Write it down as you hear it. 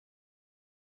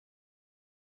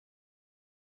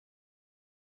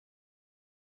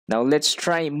Now let's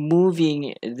try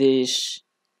moving this.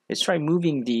 Let's try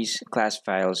moving these class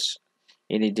files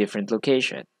in a different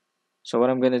location. So what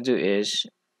I'm gonna do is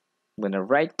I'm gonna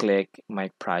right click my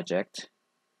project.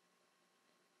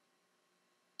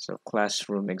 So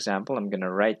classroom example, I'm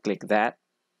gonna right click that,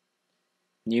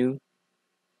 new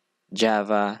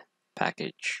Java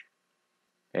package.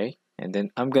 Okay, and then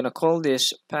I'm gonna call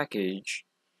this package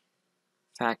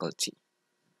faculty.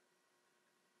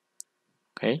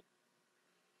 Okay,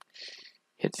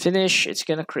 hit finish. It's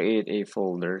gonna create a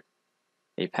folder,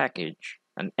 a package,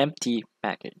 an empty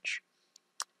package.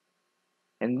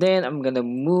 And then I'm gonna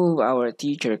move our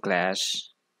teacher class.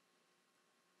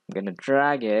 I'm gonna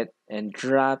drag it and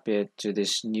drop it to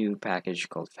this new package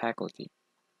called faculty.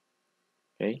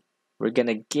 Okay, we're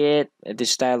gonna get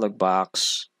this dialog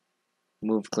box,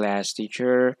 move class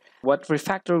teacher. What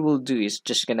refactor will do is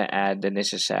just gonna add the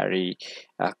necessary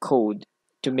code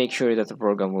to make sure that the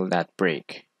program will not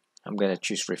break. I'm gonna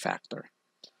choose refactor.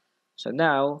 So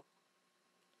now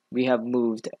we have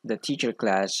moved the teacher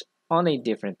class on a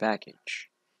different package.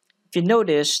 If you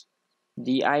notice,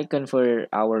 the icon for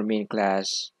our main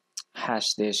class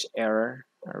has this error,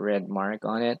 a red mark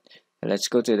on it. Let's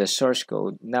go to the source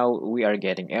code. Now we are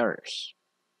getting errors.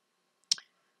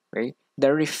 Right? The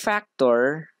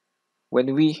refactor, when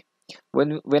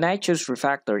I choose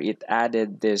refactor, it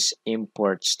added this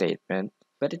import statement,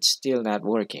 but it's still not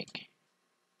working.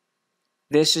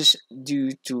 This is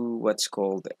due to what's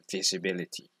called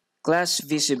visibility. Class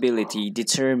visibility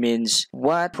determines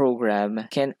what program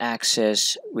can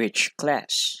access which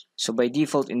class. So by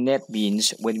default in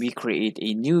NetBeans, when we create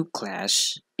a new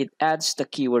class, it adds the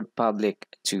keyword public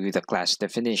to the class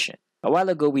definition. A while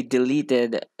ago, we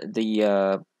deleted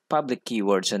the public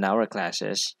keywords in our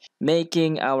classes,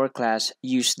 making our class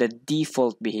use the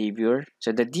default behavior.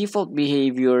 So the default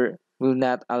behavior will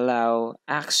not allow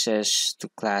access to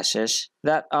classes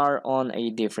that are on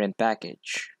a different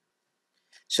package.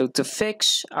 So to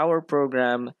fix our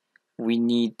program, we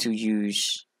need to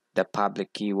use the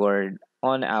public keyword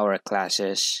on our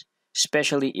classes,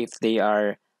 especially if they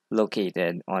are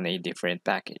located on a different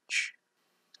package.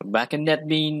 So back in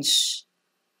NetBeans,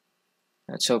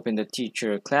 let's open the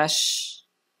teacher class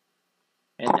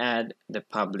and add the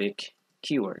public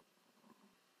keyword.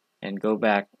 And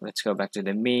let's go back to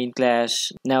the main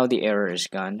class. Now the error is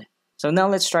gone. So now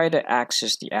let's try to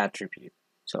access the attribute.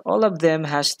 So all of them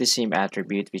has the same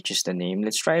attribute, which is the name.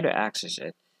 Let's try to access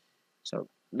it. So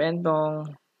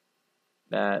Bentong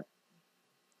that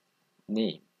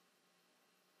name.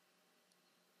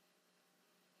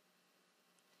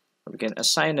 We can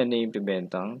assign a name to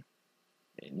Bentong.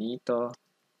 Benito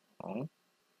Ong.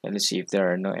 And let's see if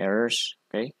there are no errors.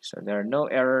 Okay, so there are no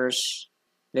errors.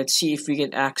 Let's see if we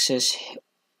can access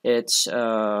its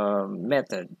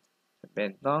method.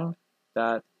 Bentong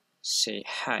dot say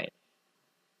hi.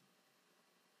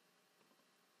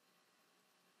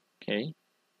 Okay,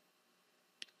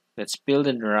 let's build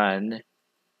and run.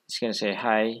 It's gonna say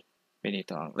hi,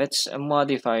 Benito. Let's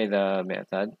modify the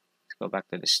method. Let's go back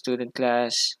to the student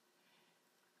class.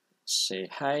 Say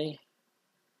hi.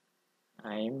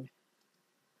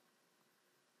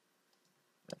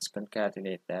 Let's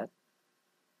concatenate that.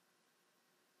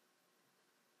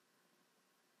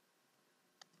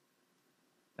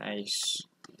 Nice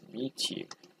to meet you.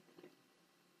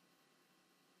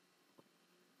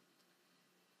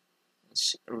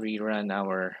 Let's rerun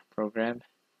our program.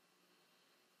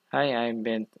 Hi, I'm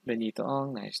Benito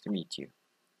Ong. Nice to meet you.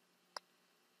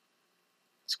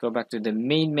 Let's go back to the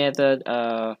main method.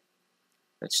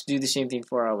 Let's do the same thing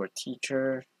for our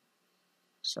teacher.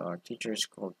 So our teacher is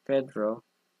called Pedro.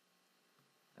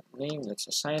 Name. Let's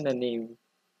assign a name.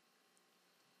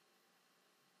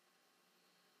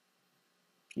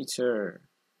 Peter.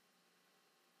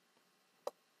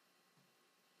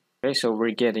 Okay, so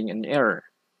we're getting an error.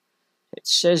 It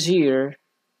says here,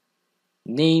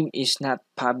 name is not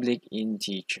public in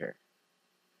teacher.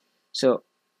 So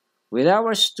with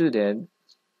our student,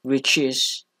 which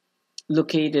is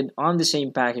located on the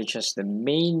same package as the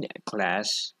main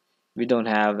class, we don't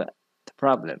have the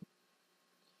problem.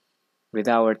 With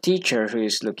our teacher who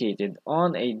is located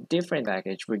on a different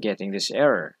package, we're getting this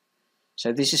error.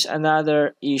 So this is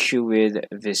another issue with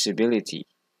visibility.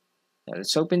 Now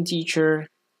let's open teacher.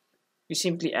 We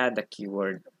simply add the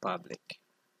keyword public.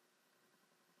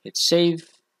 Hit save.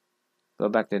 Go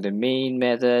back to the main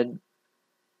method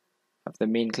of the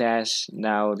main class.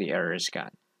 Now the error is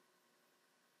gone.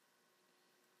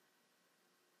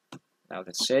 Now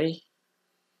let's say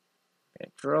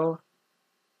Pedro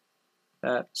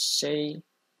say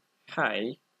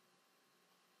hi.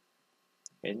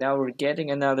 Okay, now we're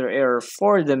getting another error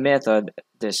for the method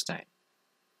this time.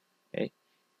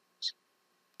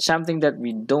 something that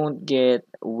we don't get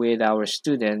with our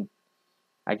student.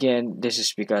 Again, this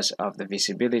is because of the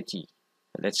visibility.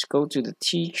 Let's go to the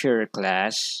teacher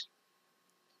class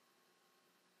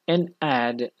and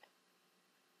add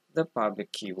the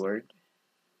public keyword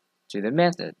to the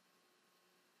method.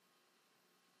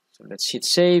 So let's hit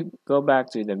save, go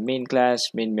back to the main class,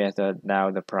 main method.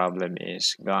 Now the problem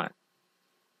is gone.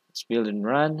 Let's build and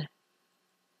run.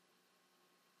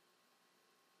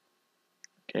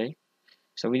 Okay,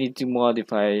 so we need to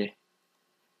modify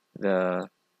the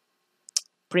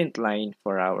print line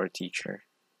for our teacher,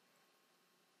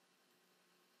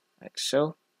 like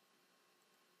so.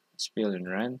 Let's build and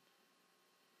run.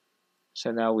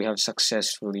 So now we have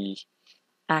successfully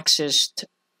accessed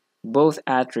both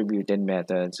attribute and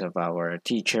methods of our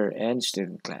teacher and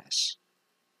student class.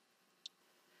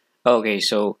 Okay,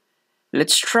 so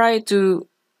let's try to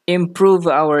improve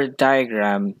our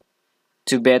diagram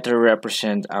to better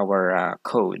represent our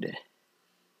code.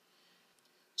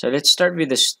 So let's start with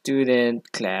the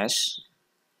student class.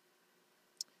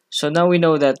 So now we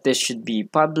know that this should be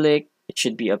public. It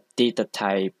should be of data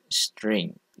type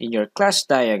string. In your class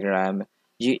diagram,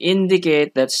 you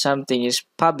indicate that something is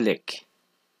public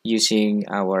using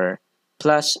our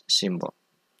plus symbol.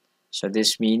 So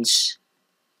this means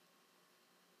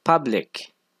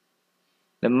public.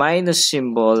 The minus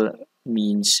symbol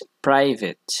means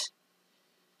private.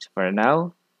 So for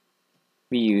now,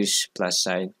 we use plus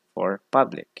sign for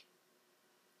public.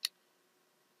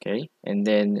 Okay, and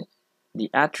then the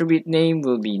attribute name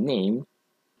will be name,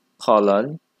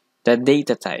 colon, the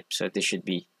data type. So this should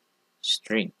be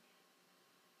string.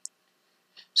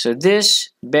 So this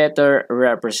better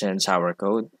represents our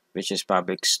code, which is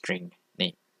public string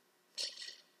name.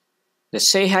 The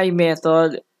say hi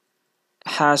method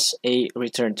has a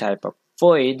return type of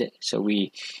void, so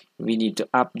we need to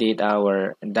update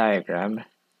our diagram.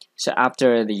 So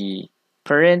after the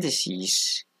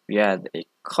parentheses, we add a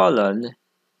colon,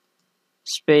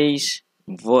 space,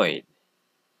 void.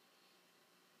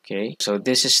 Okay, so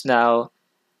this is now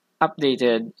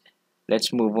updated.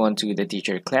 Let's move on to the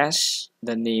teacher class.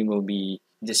 The name will be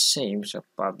the same, so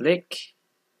public,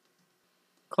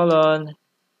 colon,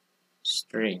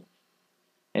 string.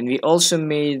 And we also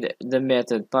made the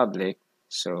method public,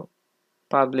 so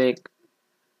public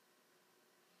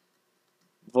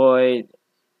void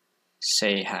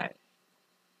say hi.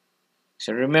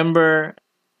 So remember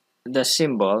the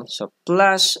symbol, so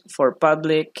plus for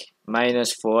public,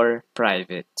 minus for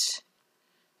private.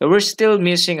 So we're still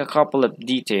missing a couple of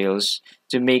details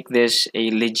to make this a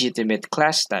legitimate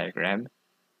class diagram.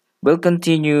 We'll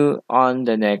continue on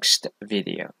the next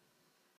video.